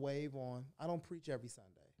build a wave on, I don't preach every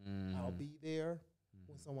Sunday. I'll be there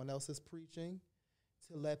when someone else is preaching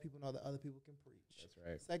to let people know that other people can preach. That's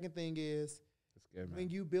right. Second thing is, that's good, man. When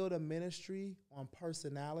you build a ministry on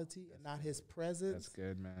personality and not his presence, that's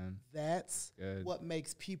good, man. That's good. What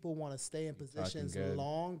makes people want to stay in positions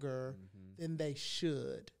longer than they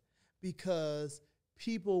should, because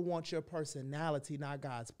people want your personality, not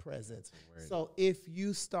God's presence. So if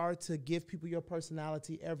you start to give people your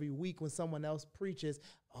personality every week when someone else preaches,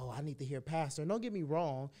 oh, I need to hear pastor. And don't get me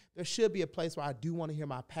wrong, there should be a place where I do want to hear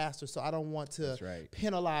my pastor, so I don't want to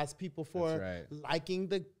penalize people for liking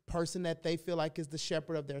the person that they feel like is the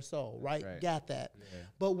shepherd of their soul, right? Got that. Yeah.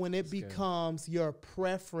 But when it becomes your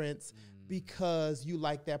preference because you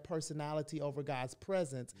like that personality over God's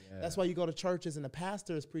presence, that's why you go to churches and the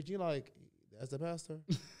pastor is preaching, you're like, that's the pastor?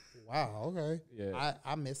 Wow, okay. Yeah.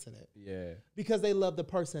 I'm missing it. Yeah. Because they love the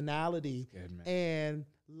personality. Good, man. And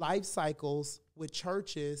life cycles with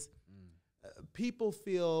churches, people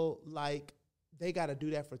feel like they got to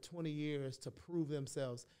do that for 20 years to prove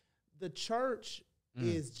themselves. The church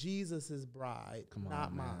is Jesus's bride,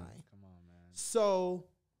 not mine. Come on, man. So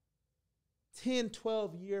 10,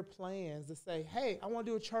 12-year plans to say, hey, I want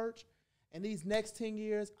to do a church. And these next 10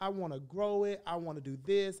 years, I want to grow it. I want to do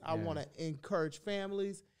this. I want to encourage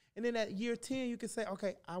families. And then at year 10, you can say,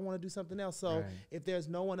 okay, I want to do something else. So if there's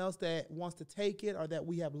no one else that wants to take it or that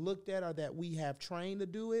we have looked at or that we have trained to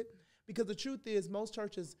do it, because the truth is most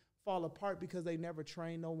churches fall apart because they never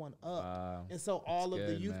train no one up. And so all of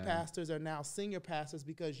the youth pastors are now senior pastors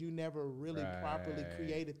because you never really properly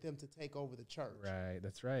created them to take over the church. Right.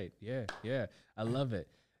 That's right. Yeah. I love it.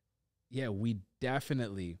 Yeah, we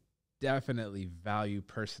definitely value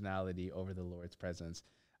personality over the Lord's presence.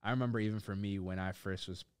 I remember even for me, when I first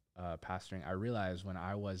was pastoring, I realized when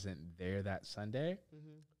I wasn't there that Sunday,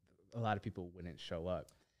 a lot of people wouldn't show up.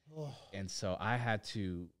 And so I had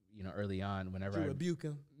to, early on, whenever I rebuke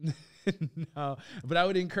him. No, but I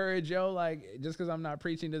would encourage, like, just because I'm not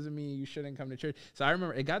preaching doesn't mean you shouldn't come to church. So I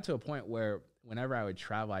remember it got to a point where whenever I would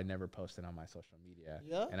travel, I never posted on my social media.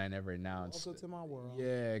 And I never announced. Welcome to my world.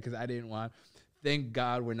 Yeah, because I didn't want. Thank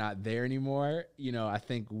God we're not there anymore. I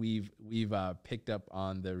think we've picked up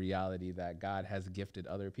on the reality that God has gifted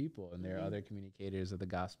other people, and there are other communicators of the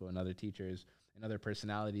gospel and other teachers and other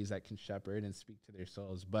personalities that can shepherd and speak to their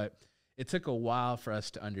souls. But it took a while for us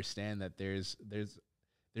to understand that there's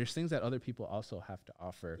there's things that other people also have to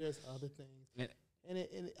offer. There's other things.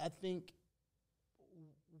 And I think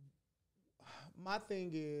my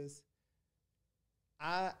thing is,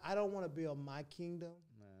 I don't want to build my kingdom.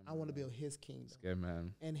 I want to build his kingdom. That's good,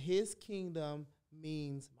 man. And his kingdom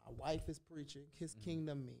means my wife is preaching. His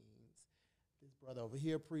kingdom means this brother over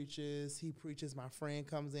here preaches. He preaches. My friend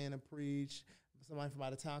comes in and preach. Somebody from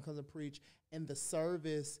out of town comes and preach. And the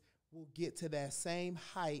service will get to that same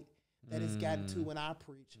height that it's gotten to when I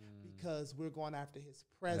preach, because we're going after his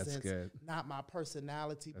presence, not my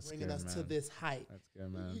personality, bringing us to this height. That's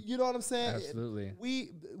good, man. You know what I'm saying? Absolutely.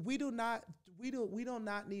 We do not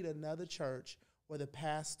need another church where the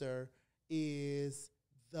pastor is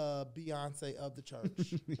the Beyonce of the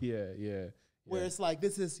church. Yeah. Where it's like,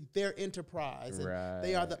 this is their enterprise, and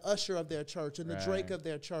they are the usher of their church and the Drake of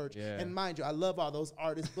their church. And mind you, I love all those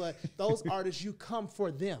artists, but those artists, you come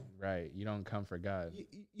for them. Right. You don't come for God.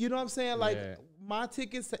 You know what I'm saying? Like, my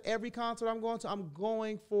tickets to every concert I'm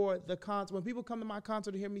going for the concert. When people come to my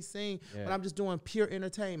concert to hear me sing, when I'm just doing pure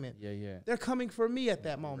entertainment, they're coming for me at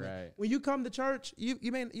that moment. Right. When you come to church, you're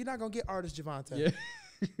not going to get artist Jovonta. Yeah.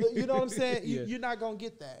 You know what I'm saying? You're not going to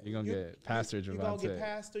get that. You're going to get pastor Jovonta. You're going to get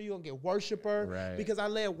pastor. You're going to get worshiper. Right. Because I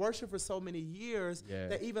led worship for so many years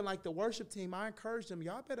that even like the worship team, I encouraged them,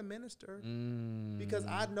 y'all better minister because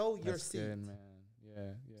I know your seat. Good, man.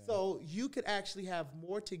 Yeah. So you could actually have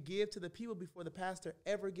more to give to the people before the pastor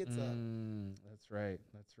ever gets up. That's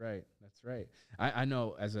right. I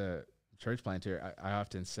know as a church planter, I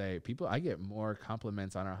often say, I get more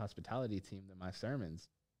compliments on our hospitality team than my sermons.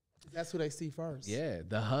 That's who they see first. Yeah,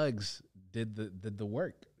 the hugs did the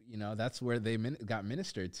work. You know, that's where they got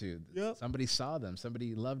ministered to. Yep. Somebody saw them.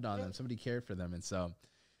 Somebody loved on them. Somebody cared for them. And so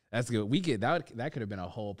that's good. That could have been a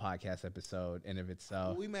whole podcast episode in of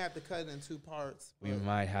itself. We may have to cut it in 2 parts. We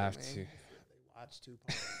might have to. They watch 2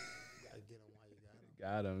 parts. You got to get them while you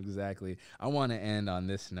got them. Exactly. I want to end on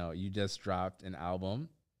this note. You just dropped an album.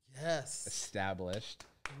 Yes. Established.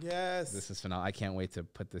 Yes. This is phenomenal. I can't wait to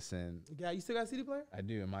put this in. Yeah, you still got a CD player? I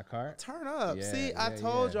do, in my car. Turn up. Yeah, see, I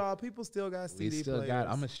told y'all, people still got CD players. We still got,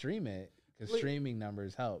 I'm going to stream it because streaming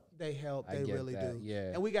numbers help. They help. They really do.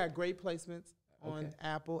 Yeah. And we got great placements on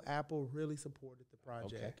Apple. Apple really supported the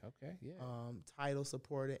project. Okay, yeah. Tidal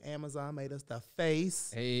supported. Amazon made us the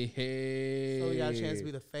face. Hey. So we got a chance to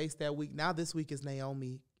be the face that week. Now this week is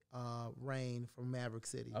Naomi Rain from Maverick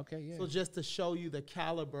City. Okay, yeah. So just to show you the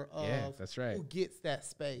caliber of that's right. who gets that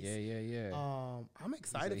space. Yeah. I'm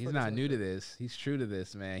excited. He's not new to this. He's true to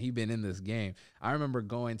this, man. He's been in this game. I remember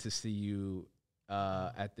going to see you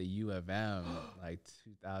at the U of M like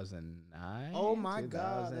 2009. Oh my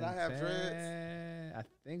God, did I have dreads? I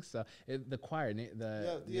think so. The choir,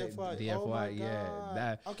 the DFY. Oh my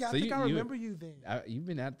God. Okay, so I think I remember you then. You've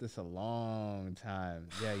been at this a long time.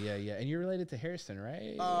 Yeah. And you're related to Harrison,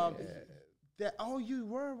 right? You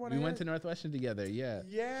were one. We went to Northwestern together. Yeah.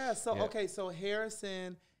 Yeah. So okay, so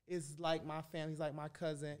Harrison is like my family. He's like my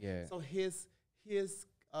cousin. Yeah. So his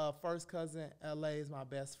first cousin, LA, is my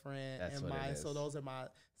best friend. That's and what so those are my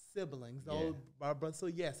siblings. Those my brothers. So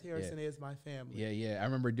yes, Harrison is my family. Yeah. I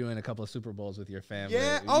remember doing a couple of Super Bowls with your family.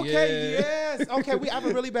 Yeah. Okay. Yes. Okay. I have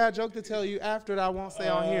a really bad joke to tell you after that I won't say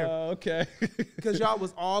on here. Okay. Because y'all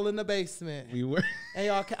was all in the basement. We were. And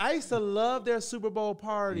y'all, I used to love their Super Bowl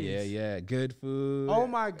parties. Yeah. Good food. Oh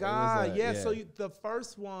my God. So the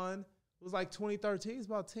first one was like 2013. It's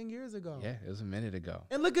about 10 years ago. Yeah, it was a minute ago.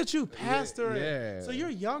 And look at you, pastor. Yeah. So you're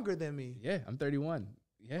younger than me. Yeah, I'm 31.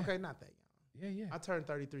 Yeah. Okay, not that young. Yeah. I turned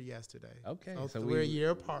 33 yesterday. Okay. So we're a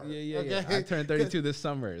year apart. Yeah. Okay? I turned 32 this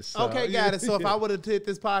summer. So. Okay, got it. So if I would have did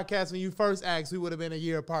this podcast when you first asked, we would have been a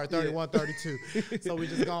year apart, 31, 32. So we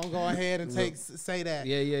just going to go ahead and say that.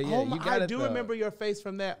 Yeah. Oh I do remember your face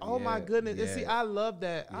from that. Oh, my goodness. Yeah. And see, I love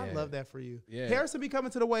that. I love that for you. Yeah. Harrison be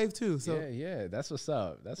coming to the wave, too. So. Yeah. That's what's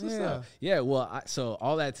up. Yeah, well, so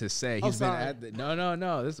all that to say, he's been at the...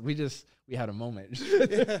 No. We had a moment.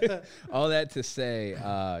 All that to say,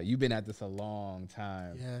 you've been at this a long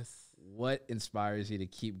time. Yes. What inspires you to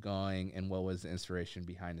keep going, and what was the inspiration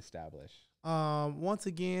behind Establish? Once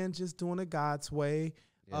again, just doing it God's way.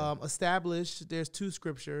 Established, there's 2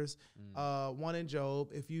 scriptures. One in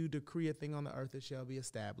Job, if you decree a thing on the earth, it shall be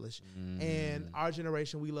established. And our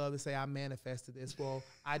generation, we love to say, I manifested this. Well,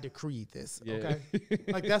 I decreed this, okay?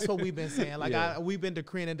 Like, that's what we've been saying. Like, we've been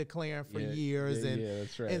decreeing and declaring for years.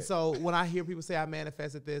 That's right. And so when I hear people say, I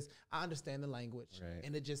manifested this, I understand the language. Right.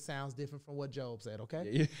 And it just sounds different from what Job said,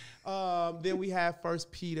 okay? Then we have 1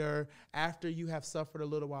 Peter. After you have suffered a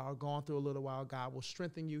little while, gone through a little while, God will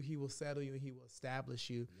strengthen you, he will settle you, and he will establish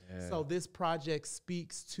you. So this project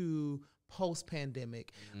speaks to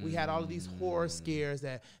post-pandemic. We had all of these horror scares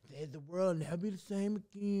that the world will never be the same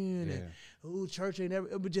again. And church ain't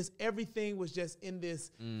never, but just everything was just in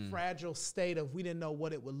this fragile state of we didn't know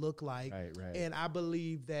what it would look like. Right. And I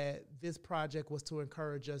believe that this project was to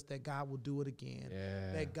encourage us that God will do it again,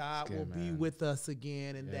 that God will be with us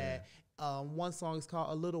again, and that one song is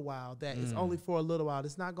called A Little While, that it's only for a little while.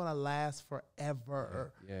 It's not going to last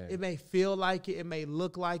forever. It may feel like it. It may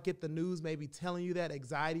look like it. The news may be telling you that.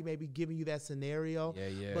 Anxiety may be giving you that scenario.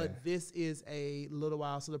 But this is a little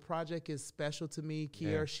while. So the project is special to me.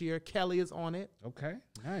 Kiera Shear. Kelly is on it. Okay,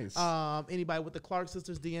 nice. Anybody with the Clark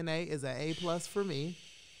Sisters DNA is an A+ for me.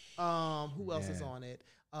 Who else is on it?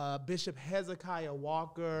 Bishop Hezekiah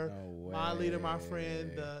Walker, my leader, my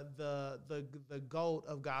friend, the GOAT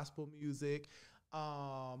of gospel music. He's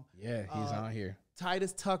on here.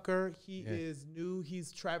 Titus Tucker, he is new.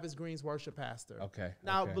 He's Travis Green's worship pastor. Okay.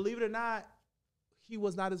 Now, believe it or not, he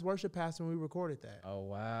was not his worship pastor when we recorded that. Oh,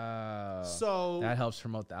 wow. So that helps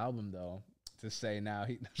promote the album, though, to say now.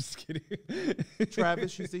 I'm just kidding.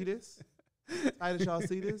 Travis, you see this? Titus, y'all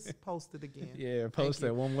see this? Post it again. Yeah, post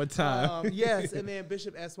it one more time. Yes, and then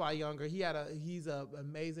Bishop S.Y. Younger. He's an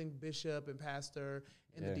amazing bishop and pastor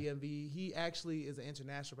in the DMV. He actually is an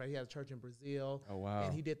international, right? He has a church in Brazil. Oh, wow.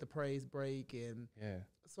 And he did the praise break. And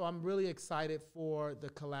so I'm really excited for the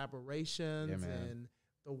collaborations and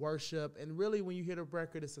the worship. And really, when you hear the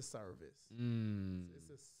record, it's a service.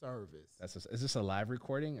 It's a service. Is this a live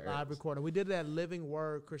recording? Live recording. We did it at Living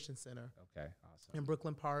Word Christian Center. Okay, awesome. In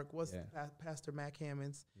Brooklyn Park. What's Pastor Mac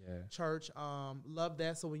Hammond's church. Love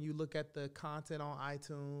that. So when you look at the content on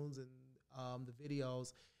iTunes and the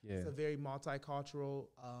videos, it's a very multicultural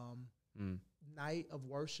night of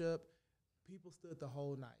worship. People stood the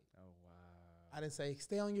whole night. Oh, wow. I didn't say,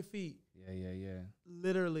 stay on your feet.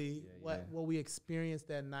 Literally, what we experienced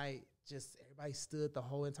that night, just everybody stood the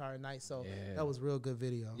whole entire night. So that was real good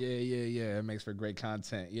video. It makes for great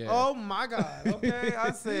content. Oh my God. Okay.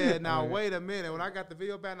 I said, now wait a minute. When I got the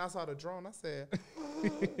video back and I saw the drone, I said,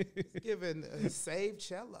 it's giving Save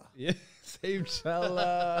Cella. Save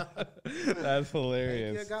Cella. That's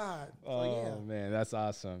hilarious. Thank you, God. Oh, man, that's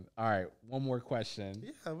awesome. All right, one more question.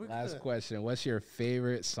 Last question. What's your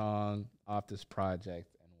favorite song off this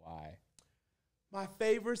project and why? My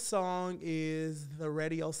favorite song is the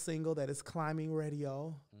radio single that is Climbing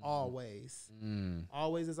Radio. Always.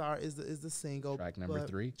 Always is the single. Track number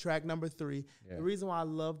 3. Track number 3. The reason why I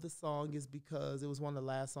love the song is because it was one of the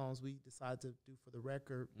last songs we decided to do for the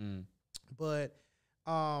record. But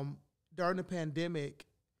during the pandemic,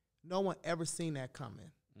 no one ever seen that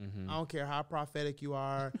coming. I don't care how prophetic you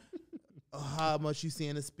are, or how much you see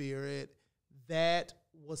in the spirit. That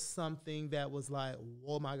was something that was like,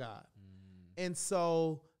 oh my God. And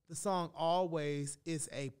so the song Always is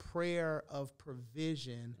a prayer of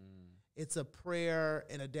provision. It's a prayer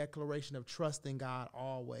and a declaration of trust in God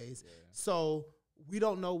always. So we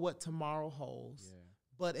don't know what tomorrow holds.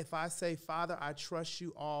 But if I say, Father, I trust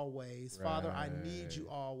you always. Father, I need you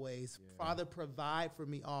always. Father, provide for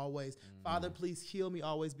me always. Father, please heal me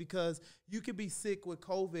always. Because you could be sick with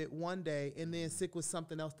COVID one day and then sick with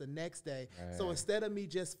something else the next day. So instead of me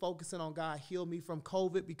just focusing on God, heal me from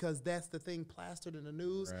COVID, because that's the thing plastered in the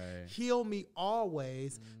news. Heal me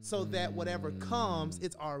always so that whatever comes,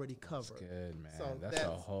 it's already covered. That's good, man. So that's a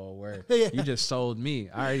whole word. You just sold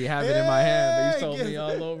me. I already have it in my hand, but you sold me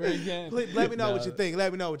all over again. Please, let me know what you think.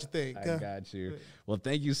 Let me know what you think. I got you. Well,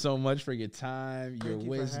 thank you so much for your time, your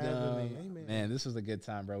wisdom. Man, this was a good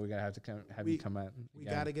time, bro. We gotta have you come out. We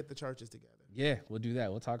gotta get the churches together. Yeah, we'll do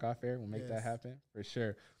that. We'll talk off air. We'll make that happen for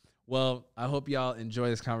sure. Well, I hope y'all enjoy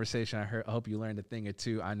this conversation. I hope you learned a thing or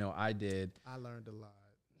two. I know I did. I learned a lot.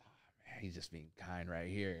 He's just being kind right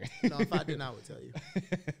here. No, if I did, I would tell you.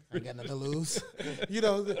 I got nothing to lose. You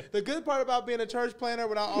know, the good part about being a church planner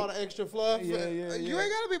without all the extra fluff, you ain't got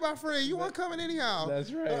to be my friend. You weren't coming anyhow.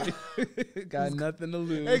 That's right. Got nothing to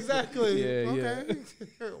lose. Exactly. Okay.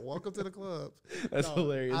 Welcome to the club. That's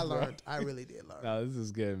hilarious. I learned. I really did learn. No, this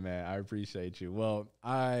is good, man. I appreciate you. Well,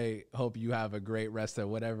 I hope you have a great rest of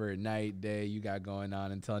whatever night, day you got going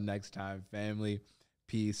on. Until next time, family,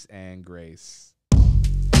 peace and grace.